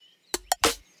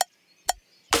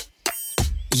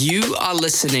You are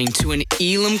listening to an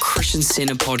Elam Christian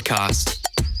Center podcast.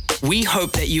 We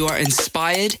hope that you are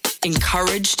inspired,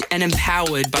 encouraged, and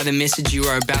empowered by the message you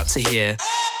are about to hear.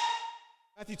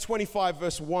 Matthew 25,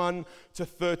 verse 1 to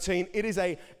 13. It is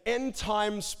a end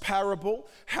times parable.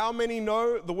 How many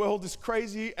know the world is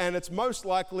crazy and it's most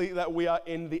likely that we are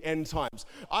in the end times?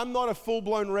 I'm not a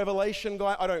full-blown Revelation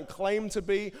guy. I don't claim to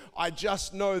be. I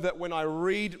just know that when I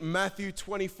read Matthew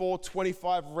 24,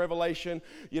 25, Revelation,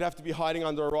 you'd have to be hiding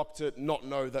under a rock to not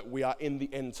know that we are in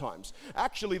the end times.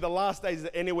 Actually, the last days are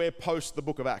anywhere post the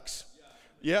book of Acts.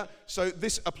 Yeah, so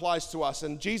this applies to us.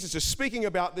 And Jesus is speaking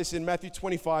about this in Matthew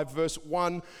 25, verse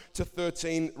 1 to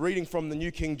 13, reading from the New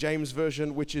King James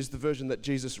Version, which is the version that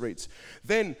Jesus reads.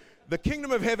 Then the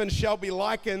kingdom of heaven shall be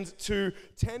likened to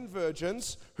 10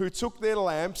 virgins who took their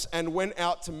lamps and went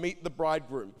out to meet the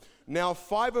bridegroom. Now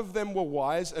 5 of them were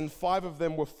wise and 5 of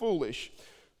them were foolish.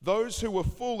 Those who were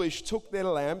foolish took their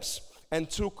lamps and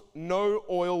took no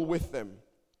oil with them.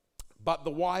 But the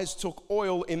wise took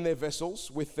oil in their vessels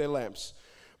with their lamps.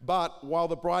 But while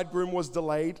the bridegroom was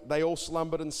delayed, they all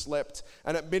slumbered and slept.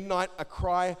 And at midnight, a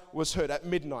cry was heard. At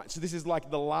midnight. So this is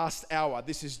like the last hour.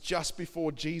 This is just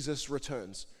before Jesus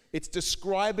returns. It's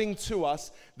describing to us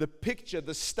the picture,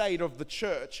 the state of the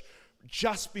church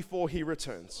just before he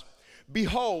returns.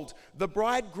 Behold, the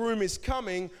bridegroom is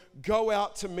coming. Go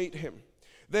out to meet him.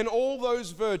 Then all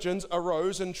those virgins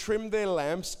arose and trimmed their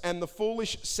lamps. And the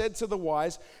foolish said to the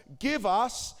wise, give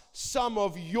us some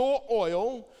of your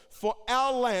oil, for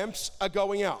our lamps are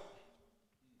going out.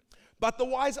 But the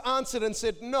wise answered and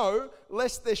said, no,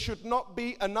 lest there should not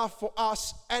be enough for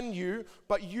us and you,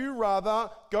 but you rather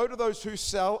go to those who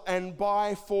sell and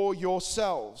buy for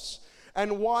yourselves.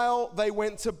 And while they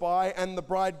went to buy, and the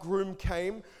bridegroom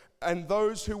came, and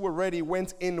those who were ready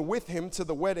went in with him to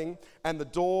the wedding, and the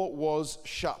door was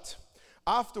shut.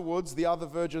 Afterwards, the other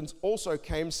virgins also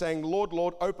came, saying, Lord,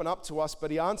 Lord, open up to us. But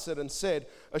he answered and said,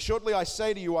 assuredly I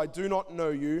say to you, I do not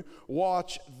know you.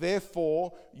 Watch,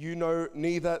 therefore, you know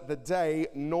neither the day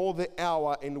nor the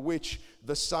hour in which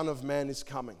the Son of Man is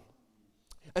coming.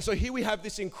 And so here we have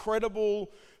this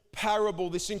incredible parable,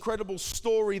 this incredible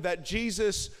story that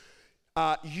Jesus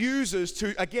uses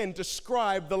to, again,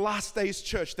 describe the last days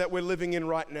church that we're living in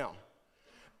right now.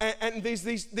 And there's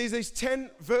these 10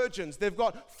 virgins. They've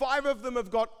got 5 of them have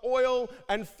got oil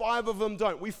and 5 of them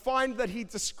don't. We find that he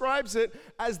describes it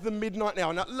as the midnight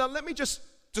hour. Now let me just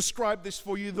describe this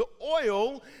for you. The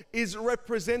oil is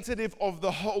representative of the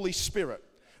Holy Spirit,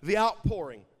 the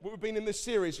outpouring. We've been in this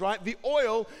series, right? The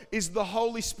oil is the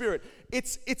Holy Spirit.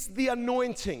 It's the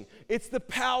anointing. It's the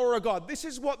power of God. This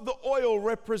is what the oil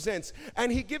represents.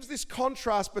 And he gives this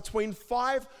contrast between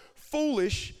 5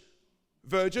 foolish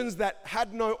virgins that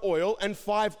had no oil and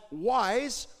 5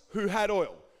 wise who had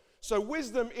oil. So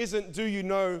wisdom isn't do you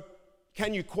know,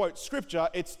 can you quote scripture,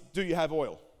 it's do you have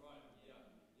oil?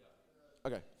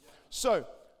 Okay, so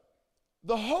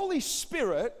the Holy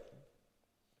Spirit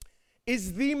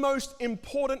is the most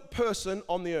important person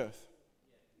on the earth.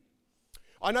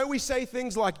 I know we say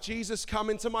things like Jesus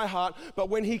come into my heart, but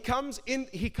when he comes in,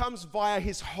 he comes via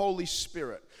his Holy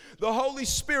Spirit. The Holy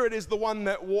Spirit is the one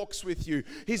that walks with you.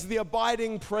 He's the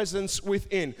abiding presence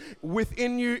within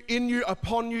you, in you,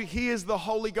 upon you. He is the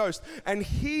Holy Ghost. And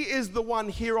he is the one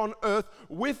here on earth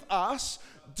with us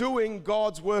doing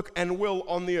God's work and will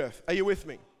on the earth. Are you with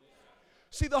me?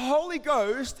 See, the Holy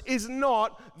Ghost is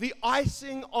not the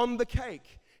icing on the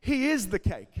cake. He is the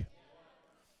cake.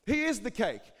 He is the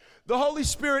cake. The Holy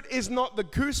Spirit is not the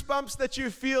goosebumps that you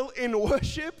feel in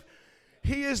worship.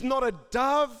 He is not a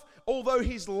dove, although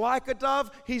he's like a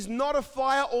dove. He's not a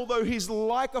fire, although he's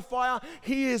like a fire.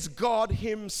 He is God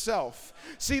himself.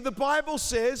 See, the Bible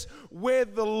says where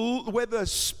the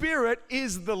Spirit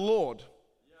is the Lord.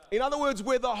 In other words,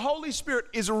 where the Holy Spirit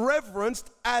is reverenced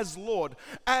as Lord,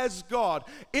 as God.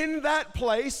 In that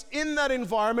place, in that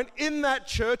environment, in that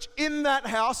church, in that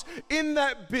house, in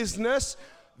that business,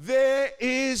 there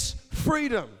is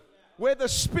freedom. Where the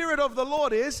Spirit of the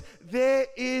Lord is, there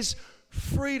is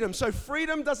freedom. So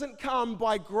freedom doesn't come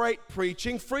by great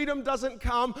preaching. Freedom doesn't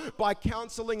come by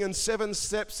counseling and 7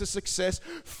 steps to success.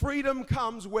 Freedom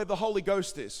comes where the Holy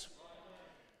Ghost is.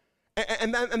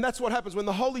 And that's what happens. When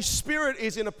the Holy Spirit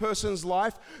is in a person's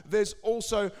life, there's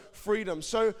also freedom.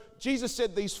 So Jesus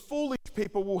said these foolish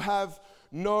people will have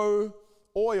no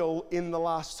oil in the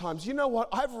last times. You know what?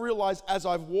 I've realized as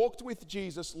I've walked with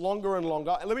Jesus longer and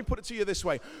longer, and let me put it to you this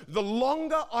way. The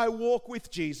longer I walk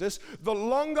with Jesus, the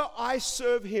longer I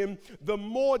serve him, the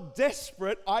more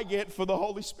desperate I get for the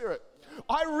Holy Spirit.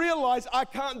 I realize I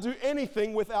can't do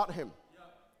anything without him.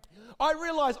 I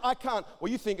realize I can't, well,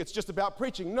 you think it's just about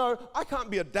preaching. No, I can't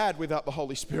be a dad without the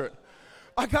Holy Spirit.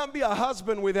 I can't be a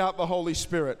husband without the Holy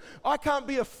Spirit. I can't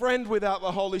be a friend without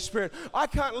the Holy Spirit. I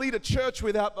can't lead a church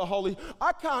without the Holy Spirit.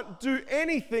 I can't do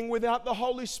anything without the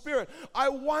Holy Spirit. I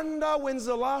wonder when's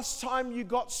the last time you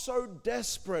got so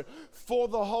desperate for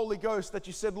the Holy Ghost that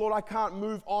you said, Lord, I can't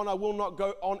move on. I will not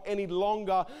go on any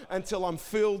longer until I'm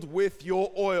filled with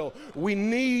your oil. We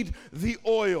need the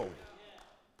oil.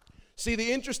 See,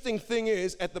 the interesting thing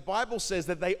is, the Bible says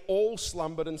that they all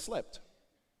slumbered and slept.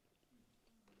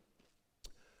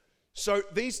 So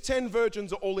these 10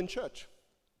 virgins are all in church.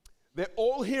 They're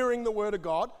all hearing the word of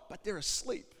God, but they're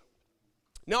asleep.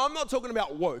 Now, I'm not talking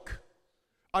about woke.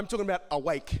 I'm talking about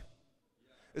awake.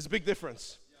 There's a big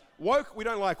difference. Woke, we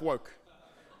don't like woke.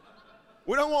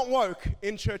 We don't want woke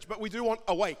in church, but we do want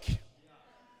awake.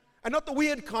 And not the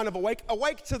weird kind of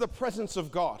awake to the presence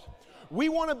of God. We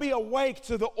want to be awake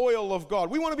to the oil of God.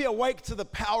 We want to be awake to the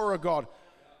power of God.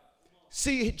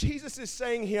 See, Jesus is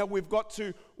saying here we've got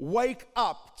to wake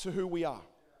up to who we are.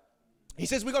 He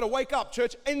says we've got to wake up,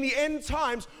 church. In the end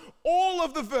times, all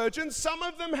of the virgins, some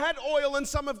of them had oil and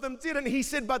some of them didn't. He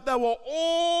said, but they were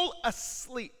all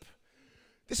asleep.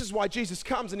 This is why Jesus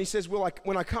comes and he says,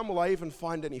 when I come, will I even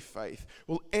find any faith?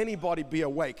 Will anybody be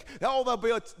awake?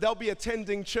 They'll be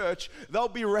attending church. They'll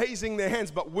be raising their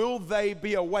hands, but will they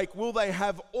be awake? Will they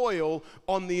have oil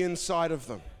on the inside of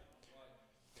them?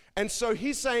 And so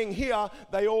he's saying here,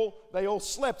 they all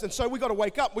slept. And so we got to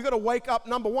wake up. We got to wake up,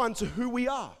 number one, to who we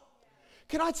are.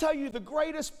 Can I tell you, the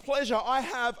greatest pleasure I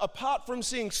have, apart from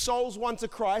seeing souls won to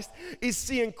Christ, is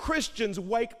seeing Christians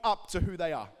wake up to who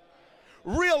they are.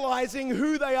 Realizing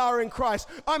who they are in Christ.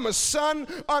 I'm a son,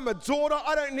 I'm a daughter,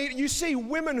 I don't need it. You see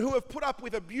women who have put up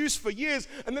with abuse for years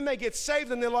and then they get saved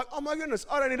and they're like, oh my goodness,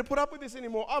 I don't need to put up with this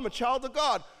anymore. I'm a child of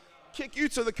God. Kick you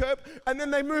to the curb, and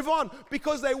then they move on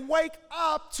because they wake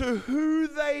up to who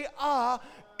they are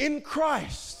in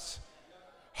Christ.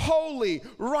 Holy,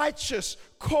 righteous,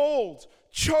 called,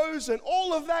 chosen,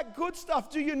 all of that good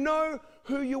stuff. Do you know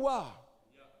who you are?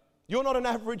 You're not an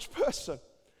average person.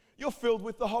 You're filled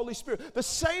with the Holy Spirit. The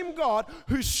same God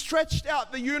who stretched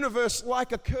out the universe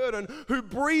like a curtain, who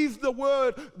breathed the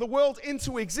world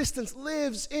into existence,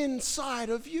 lives inside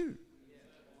of you.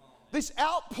 This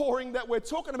outpouring that we're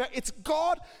talking about, it's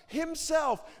God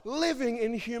himself living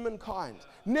in humankind.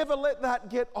 Never let that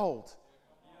get old.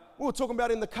 We were talking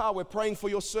about in the car, we're praying for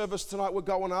your service tonight, we're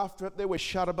going after it there, we're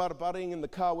shudder-butting in the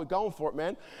car, we're going for it,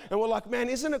 man. And we're like, man,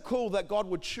 isn't it cool that God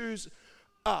would choose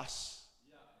us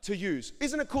to use?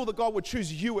 Isn't it cool that God would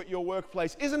choose you at your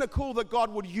workplace? Isn't it cool that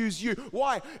God would use you?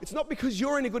 Why? It's not because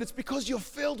you're any good, it's because you're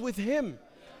filled with him.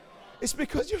 It's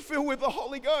because you're filled with the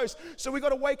Holy Ghost. So we got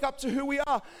to wake up to who we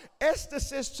are. Esther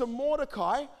says to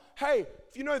Mordecai, hey,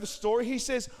 if you know the story, she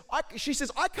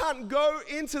says, I can't go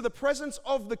into the presence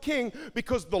of the king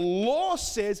because the law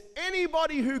says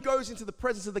anybody who goes into the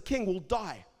presence of the king will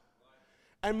die.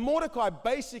 And Mordecai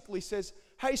basically says,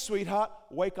 hey, sweetheart,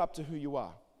 wake up to who you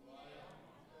are.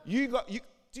 Do you know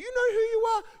who you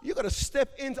are? You got to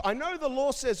step into, I know the law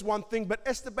says one thing, but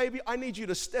Esther, baby, I need you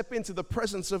to step into the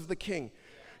presence of the king.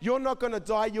 You're not going to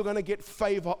die. You're going to get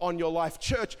favor on your life.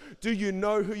 Church, do you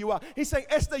know who you are? He's saying,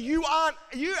 Esther, you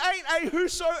ain't a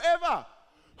whosoever.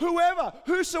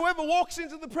 Whosoever walks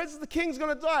into the presence of the king is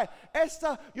going to die.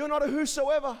 Esther, you're not a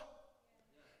whosoever.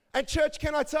 And church,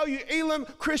 can I tell you, Elim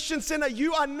Christian Center,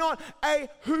 you are not a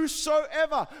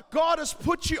whosoever. God has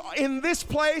put you in this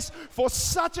place for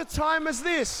such a time as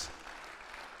this.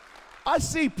 I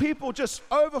see people just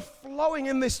overflowing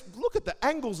in this. Look at the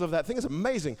angles of that thing. It's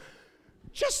amazing.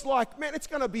 Just like, man, it's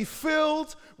going to be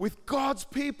filled with God's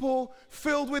people,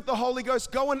 filled with the Holy Ghost,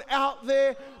 going out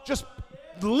there, just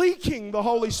leaking the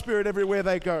Holy Spirit everywhere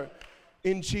they go.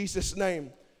 In Jesus'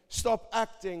 name, stop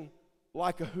acting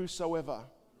like a whosoever.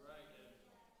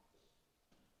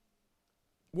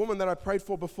 Woman that I prayed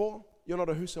for before, you're not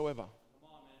a whosoever.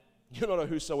 You're not a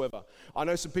whosoever. I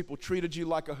know some people treated you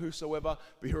like a whosoever,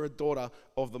 but you're a daughter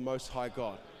of the Most High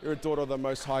God. You're a daughter of the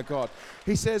Most High God.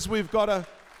 He says we've got to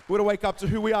wake up to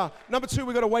who we are. Number two,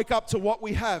 we've got to wake up to what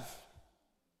we have.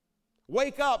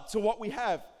 Wake up to what we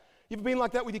have. You ever been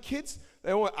like that with your kids?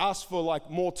 They always ask for like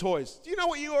more toys. Do you know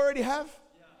what you already have?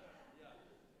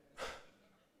 Yeah.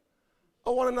 I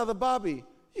want another Barbie.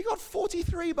 You got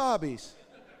 43 Barbies.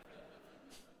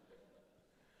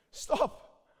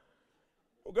 Stop.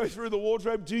 We'll go through the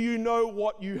wardrobe. Do you know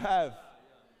what you have?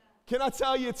 Can I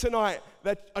tell you tonight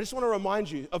that I just want to remind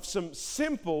you of some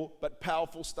simple but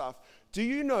powerful stuff. Do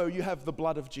you know you have the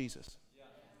blood of Jesus?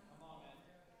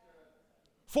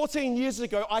 14 years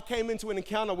ago, I came into an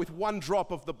encounter with one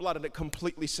drop of the blood and it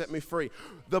completely set me free.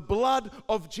 The blood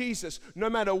of Jesus. No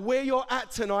matter where you're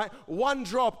at tonight, one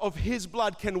drop of His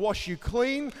blood can wash you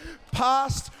clean,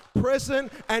 past,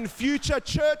 present, and future.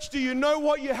 Church, do you know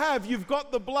what you have? You've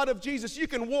got the blood of Jesus. You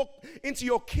can walk into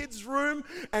your kids' room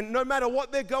and no matter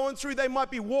what they're going through, they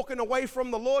might be walking away from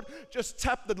the Lord. Just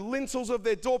tap the lintels of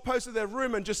their doorposts of their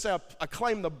room and just say, I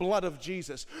claim the blood of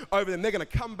Jesus over them. They're going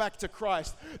to come back to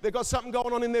Christ. They've got something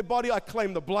going on in their body. I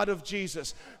claim the blood of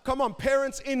Jesus. Come on,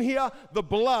 parents in here, the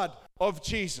blood of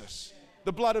Jesus.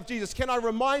 The blood of Jesus. Can I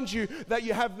remind you that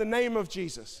you have the name of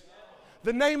Jesus?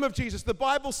 The name of Jesus. The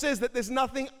Bible says that there's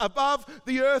nothing above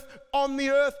the earth, on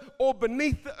the earth, or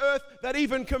beneath the earth that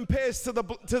even compares to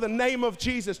the name of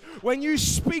Jesus. When you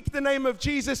speak the name of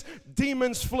Jesus,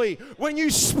 demons flee. When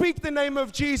you speak the name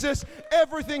of Jesus,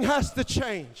 everything has to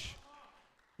change.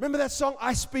 Remember that song,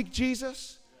 I Speak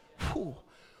Jesus? Whew,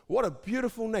 what a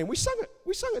beautiful name. We sung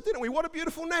it, didn't we? What a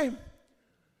beautiful name.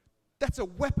 That's a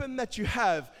weapon that you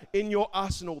have in your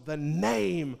arsenal, the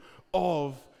name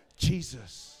of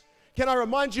Jesus. Can I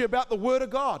remind you about the Word of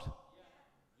God?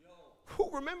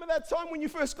 Remember that time when you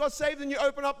first got saved and you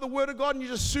open up the Word of God and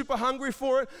you're just super hungry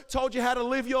for it, told you how to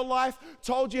live your life,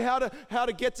 told you how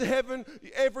to get to heaven.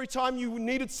 Every time you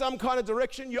needed some kind of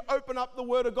direction, you open up the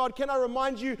Word of God. Can I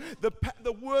remind you,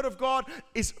 the Word of God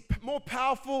is more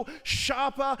powerful,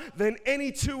 sharper than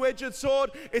any two-edged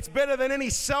sword. It's better than any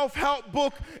self-help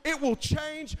book. It will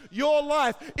change your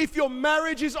life. If your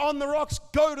marriage is on the rocks,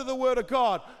 go to the Word of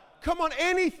God. Come on,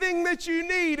 anything that you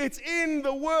need, it's in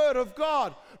the Word of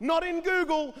God. Not in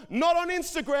Google, not on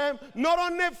Instagram, not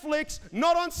on Netflix,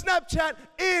 not on Snapchat,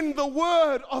 in the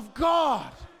Word of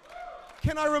God.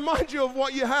 Can I remind you of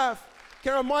what you have?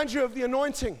 Can I remind you of the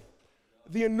anointing?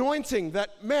 The anointing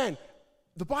that, man,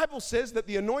 the Bible says that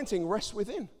the anointing rests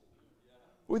within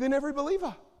every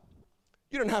believer.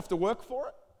 You don't have to work for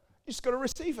it. You just got to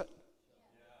receive it.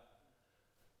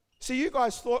 See, you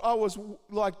guys thought I was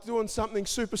like doing something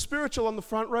super spiritual on the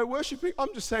front row worshiping.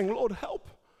 I'm just saying, Lord, help.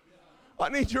 I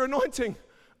need your anointing.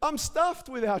 I'm stuffed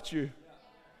without you.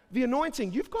 The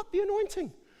anointing, you've got the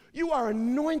anointing. You are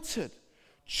anointed,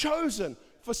 chosen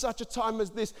for such a time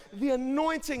as this. The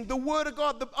anointing, the Word of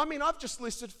God. I've just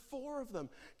listed 4 of them.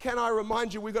 Can I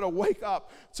remind you, we've got to wake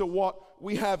up to what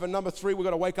we have. And number 3, we've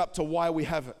got to wake up to why we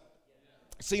have it.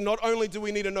 See, not only do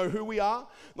we need to know who we are,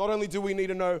 not only do we need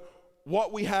to know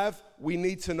what we have, we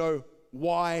need to know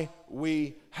why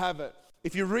we have it.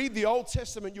 If you read the Old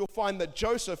Testament, you'll find that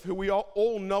Joseph, who we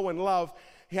all know and love,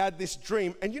 he had this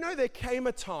dream. And you know, there came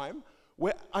a time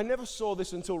where, I never saw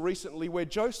this until recently, where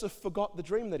Joseph forgot the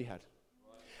dream that he had.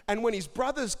 And when his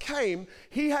brothers came,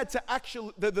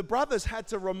 the brothers had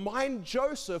to remind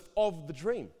Joseph of the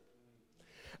dream.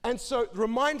 And so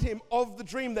remind him of the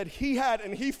dream that he had,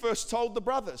 and he first told the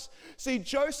brothers. See,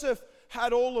 Joseph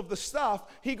had all of the stuff.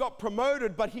 He got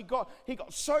promoted, but he got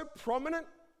so prominent,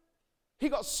 he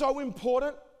got so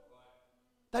important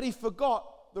that he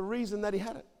forgot the reason that he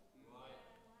had it.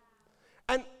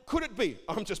 And could it be,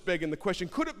 I'm just begging the question,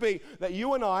 could it be that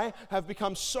you and I have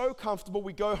become so comfortable,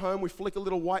 we go home, we flick a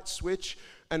little white switch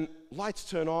and lights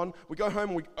turn on, we go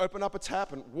home and we open up a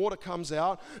tap and water comes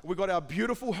out, we've got our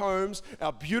beautiful homes,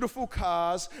 our beautiful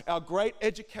cars, our great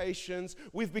educations,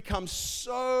 we've become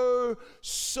so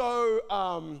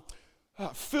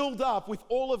filled up with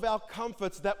all of our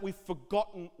comforts that we've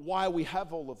forgotten why we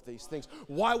have all of these things,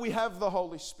 why we have the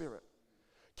Holy Spirit.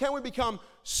 Can we become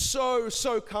so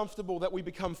comfortable that we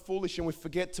become foolish and we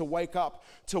forget to wake up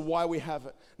to why we have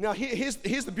it? Now, here's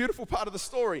the beautiful part of the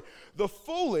story. The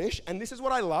foolish, and this is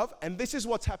what I love, and this is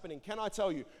what's happening. Can I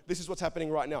tell you, this is what's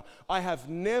happening right now.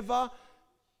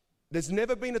 There's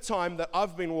never been a time that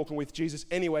I've been walking with Jesus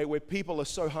anyway where people are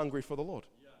so hungry for the Lord.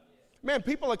 Man,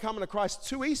 people are coming to Christ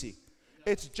too easy.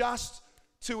 It's just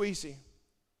too easy.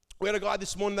 We had a guy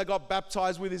this morning that got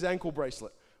baptized with his ankle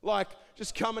bracelet. Like,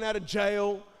 just coming out of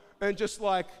jail and just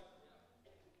like,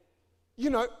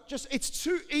 it's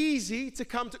too easy to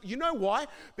come to. You know why?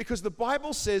 Because the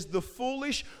Bible says the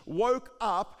foolish woke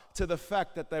up to the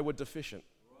fact that they were deficient.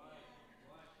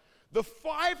 The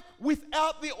 5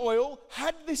 without the oil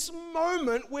had this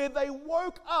moment where they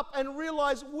woke up and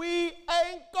realized, we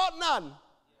ain't got none.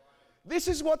 This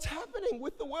is what's happening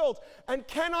with the world. And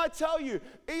can I tell you,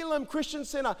 Elim Christian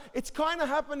Center, it's kind of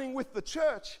happening with the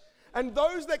church. And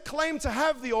those that claim to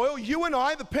have the oil, you and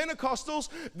I, the Pentecostals,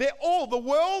 the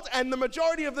world and the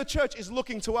majority of the church is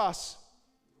looking to us.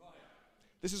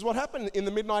 This is what happened in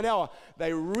the midnight hour.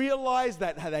 They realized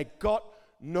that they got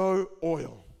no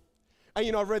oil.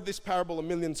 And I've read this parable a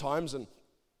million times, and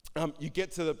you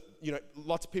get to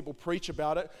lots of people preach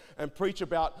about it and preach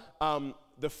about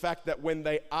the fact that when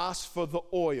they asked for the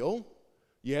oil,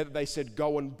 they said,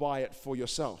 go and buy it for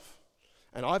yourself.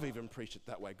 And I've even preached it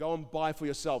that way. Go and buy for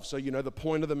yourself. So, the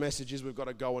point of the message is we've got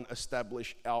to go and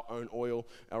establish our own oil,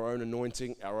 our own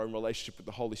anointing, our own relationship with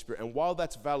the Holy Spirit. And while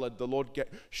that's valid, the Lord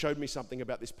showed me something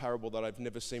about this parable that I've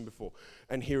never seen before.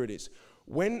 And here it is.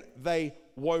 When they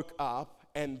woke up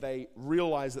and they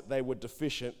realized that they were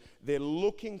deficient, they're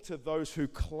looking to those who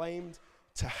claimed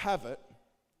to have it.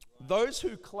 Those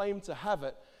who claimed to have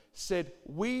it said,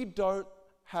 we don't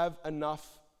have enough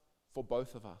for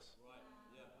both of us.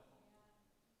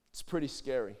 It's pretty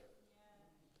scary.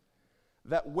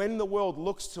 That when the world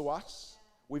looks to us,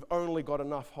 we've only got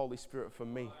enough Holy Spirit for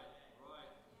me.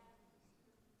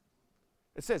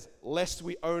 It says, lest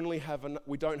we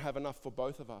don't have enough for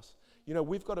both of us.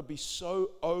 We've got to be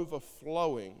so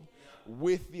overflowing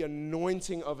with the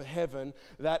anointing of heaven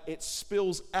that it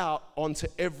spills out onto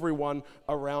everyone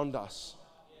around us.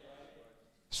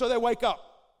 So they wake up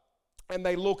and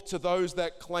they look to those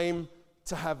that claim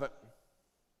to have it.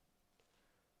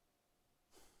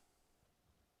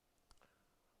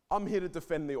 I'm here to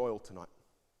defend the oil tonight.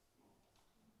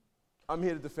 I'm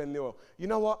here to defend the oil. You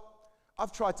know what?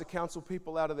 I've tried to counsel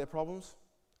people out of their problems,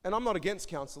 and I'm not against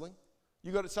counseling.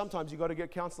 Sometimes you got to get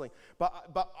counseling,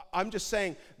 but I'm just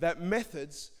saying that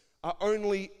methods are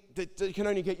can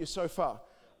only get you so far.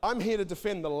 I'm here to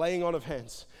defend the laying on of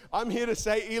hands. I'm here to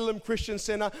say, Elim Christian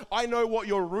Center, I know what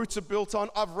your roots are built on.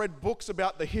 I've read books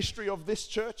about the history of this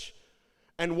church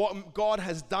and what God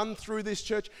has done through this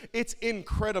church. It's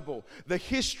incredible. The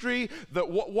history,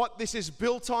 what this is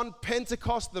built on,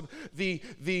 Pentecost, the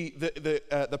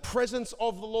presence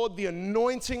of the Lord, the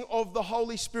anointing of the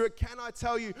Holy Spirit. Can I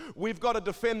tell you, we've got to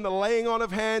defend the laying on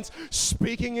of hands,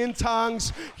 speaking in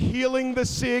tongues, healing the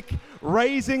sick,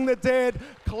 raising the dead,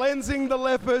 cleansing the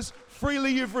lepers.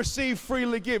 Freely you've received,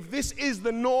 freely give. This is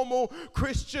the normal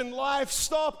Christian life.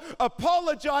 Stop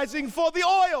apologizing for the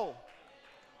oil.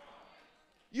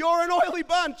 You're an oily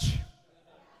bunch.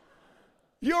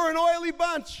 You're an oily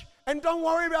bunch. And don't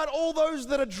worry about all those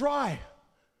that are dry.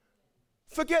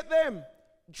 Forget them.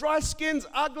 Dry skin's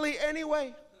ugly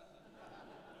anyway.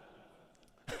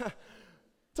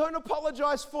 Don't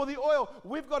apologize for the oil.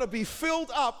 We've got to be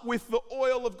filled up with the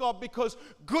oil of God, because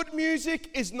good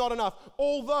music is not enough.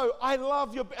 Although I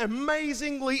love your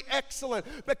amazingly excellent.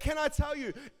 But can I tell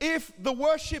you, if the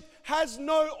worship has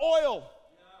no oil,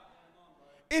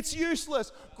 it's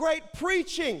useless. Great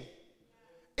preaching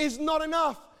is not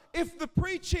enough. If the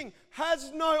preaching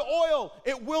has no oil,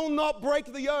 it will not break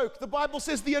the yoke. The Bible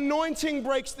says the anointing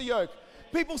breaks the yoke.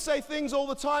 People say things all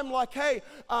the time like, hey,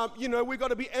 we've got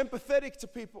to be empathetic to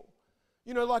people.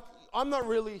 I'll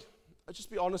just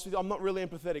be honest with you, I'm not really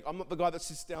empathetic. I'm not the guy that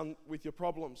sits down with your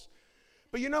problems.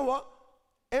 But you know what?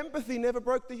 Empathy never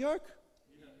broke the yoke.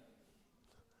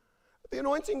 The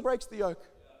anointing breaks the yoke.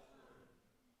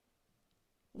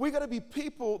 We got to be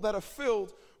people that are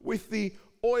filled with the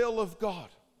oil of God.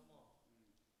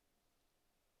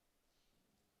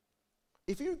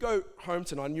 If you go home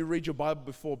tonight and you read your Bible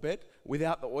before bed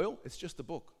without the oil, it's just a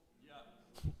book.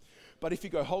 But if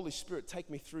you go, Holy Spirit, take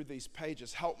me through these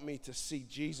pages, help me to see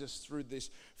Jesus through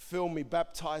this, fill me,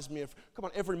 baptize me. Come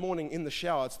on, every morning in the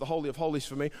shower, it's the Holy of Holies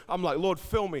for me. I'm like, Lord,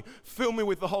 fill me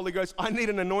with the Holy Ghost. I need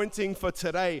an anointing for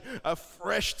today, a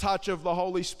fresh touch of the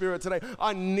Holy Spirit today.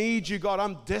 I need you, God.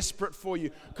 I'm desperate for you.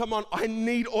 Come on, I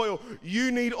need oil.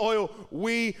 You need oil.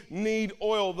 We need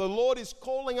oil. The Lord is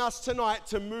calling us tonight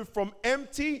to move from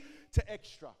empty to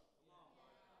extra.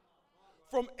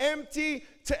 From empty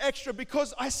to extra,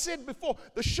 because I said before,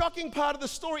 the shocking part of the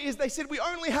story is they said we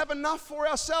only have enough for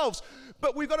ourselves,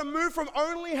 but we've got to move from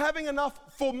only having enough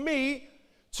for me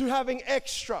to having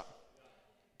extra.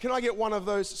 Can I get one of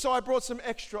those? So I brought some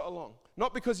extra along,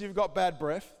 not because you've got bad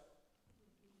breath,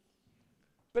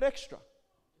 but extra.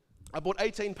 I bought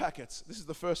 18 packets. This is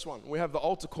the first one. We have the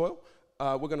altar coil.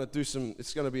 We're going to do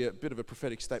it's going to be a bit of a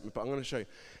prophetic statement, but I'm going to show you.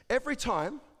 Every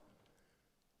time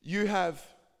you have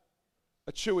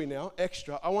a chewy now,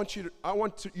 extra, I want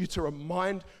you to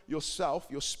remind yourself,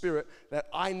 your spirit, that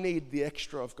I need the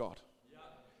extra of God.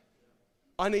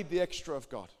 I need the extra of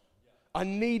God. I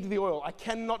need the oil. I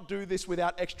cannot do this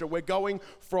without extra. We're going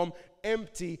from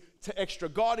empty to extra.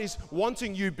 God is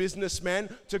wanting you, businessman,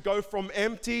 to go from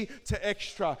empty to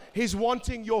extra. He's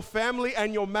wanting your family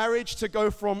and your marriage to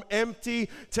go from empty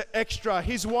to extra.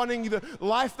 He's wanting the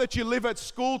life that you live at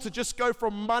school to just go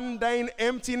from mundane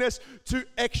emptiness to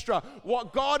extra.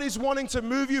 What God is wanting to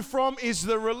move you from is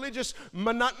the religious,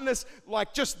 monotonous,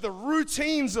 like just the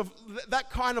routines of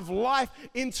that kind of life,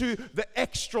 into the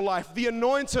extra life, the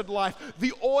anointed life,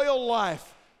 the oil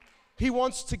life. He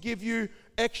wants to give you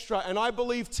extra. And I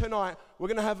believe tonight we're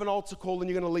going to have an altar call and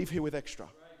you're going to leave here with extra.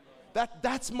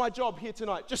 That's my job here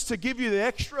tonight, just to give you the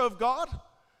extra of God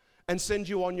and send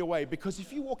you on your way. Because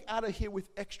if you walk out of here with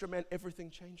extra, man, everything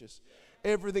changes.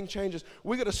 Everything changes.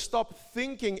 We've got to stop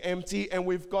thinking empty and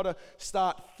we've got to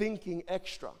start thinking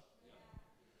extra.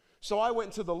 So I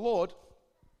went to the Lord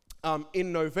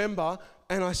in November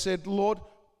and I said, Lord,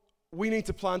 we need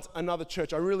to plant another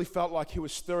church. I really felt like he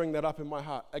was stirring that up in my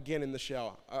heart again in the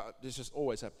shower. This just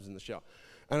always happens in the shower.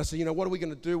 And I said, what are we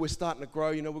going to do? We're starting to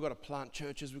grow. We've got to plant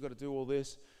churches. We've got to do all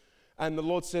this. And the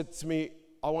Lord said to me,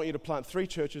 I want you to plant 3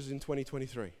 churches in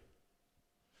 2023.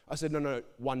 I said, no,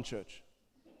 1 church.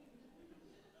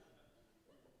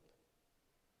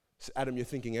 So Adam, you're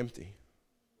thinking empty.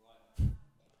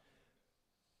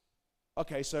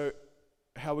 Okay, so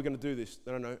how are we going to do this?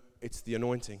 No, it's the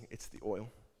anointing. It's the oil.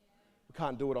 We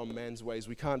can't do it on man's ways.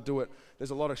 We can't do it.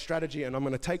 There's a lot of strategy, and I'm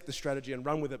going to take the strategy and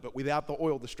run with it, but without the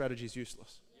oil, the strategy is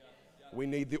useless. We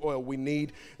need the oil. We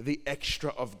need the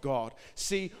extra of God.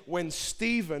 See, when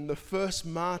Stephen, the first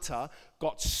martyr,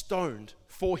 got stoned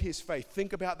for his faith,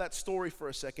 think about that story for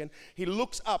a second. He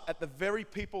looks up at the very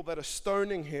people that are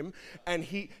stoning him, and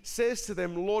he says to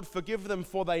them, Lord, forgive them,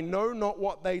 for they know not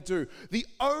what they do. The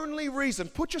only reason,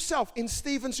 put yourself in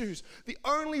Stephen's shoes, the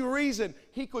only reason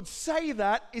he could say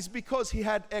that is because he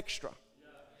had extra.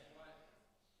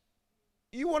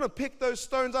 You want to pick those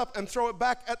stones up and throw it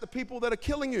back at the people that are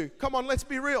killing you. Come on, let's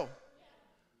be real.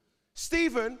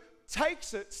 Stephen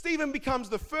takes it. Stephen becomes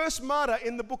the first martyr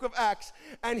in the book of Acts,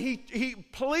 and he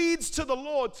pleads to the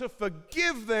Lord to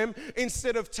forgive them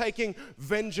instead of taking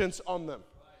vengeance on them.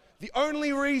 The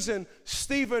only reason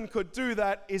Stephen could do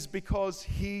that is because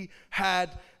he had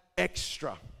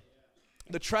extra.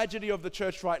 The tragedy of the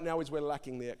church right now is we're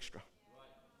lacking the extra.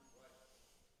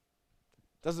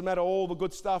 Doesn't matter all the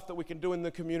good stuff that we can do in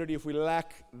the community. If we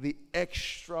lack the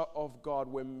extra of God,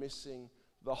 we're missing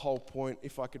the whole point.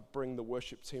 If I could bring the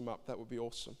worship team up, that would be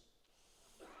awesome.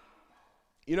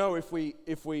 If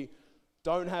we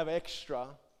don't have extra,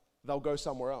 they'll go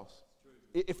somewhere else.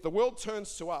 If the world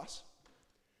turns to us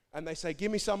and they say,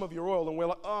 give me some of your oil, and we're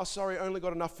like, oh, sorry, I only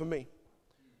got enough for me,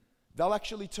 they'll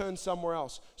actually turn somewhere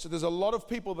else. So there's a lot of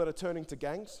people that are turning to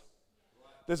gangs.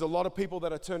 There's a lot of people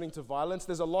that are turning to violence.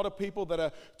 There's a lot of people that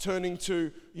are turning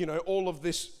to, all of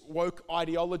this woke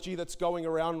ideology that's going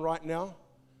around right now.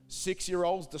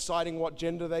 6-year-olds deciding what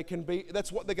gender they can be.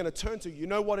 That's what they're going to turn to. You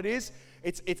know what it is?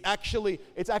 It's actually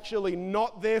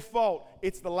not their fault.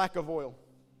 It's the lack of oil.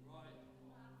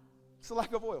 It's the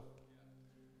lack of oil.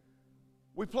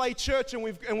 We play church and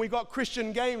we've got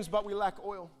Christian games, but we lack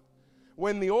oil.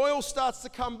 When the oil starts to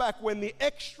come back, when the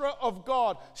extra of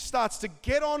God starts to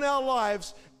get on our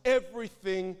lives,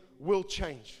 everything will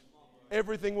change.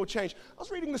 Everything will change. I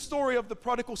was reading the story of the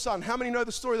prodigal son. How many know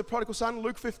the story of the prodigal son?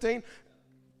 Luke 15.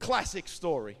 Classic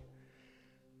story.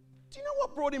 Do you know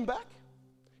what brought him back?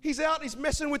 He's out, he's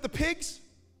messing with the pigs,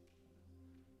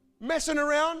 messing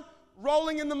around,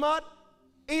 rolling in the mud,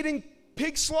 eating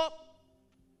pig slop.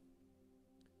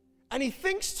 And he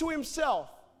thinks to himself,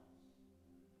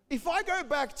 if I go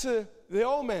back to the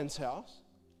old man's house,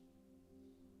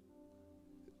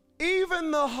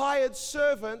 even the hired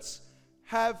servants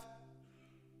have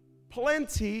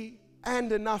plenty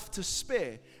and enough to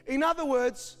spare. In other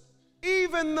words,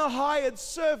 even the hired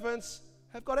servants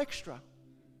have got extra.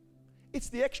 It's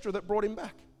the extra that brought him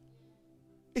back.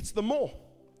 It's the more.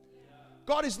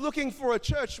 God is looking for a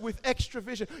church with extra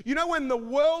vision. You know when the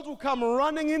world will come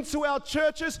running into our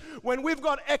churches? When we've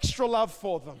got extra love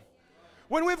for them.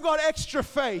 When we've got extra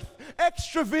faith,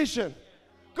 extra vision.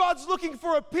 God's looking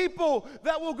for a people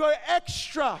that will go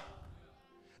extra.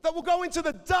 That will go into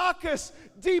the darkest,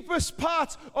 deepest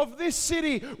parts of this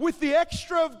city with the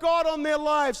extra of God on their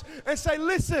lives and say,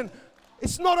 listen,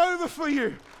 it's not over for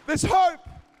you. There's hope.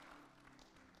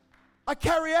 I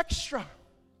carry extra.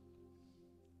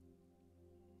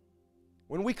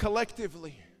 When we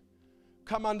collectively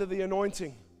come under the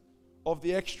anointing of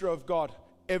the extra of God,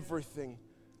 everything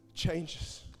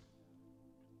changes.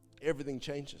 Everything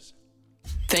changes.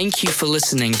 Thank you for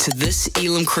listening to this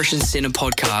Elim Christian Center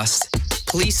podcast.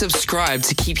 Please subscribe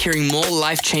to keep hearing more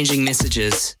life-changing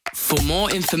messages. For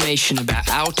more information about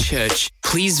our church,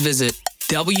 please visit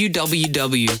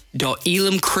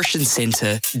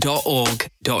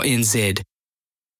www.elimchristiancenter.org.nz.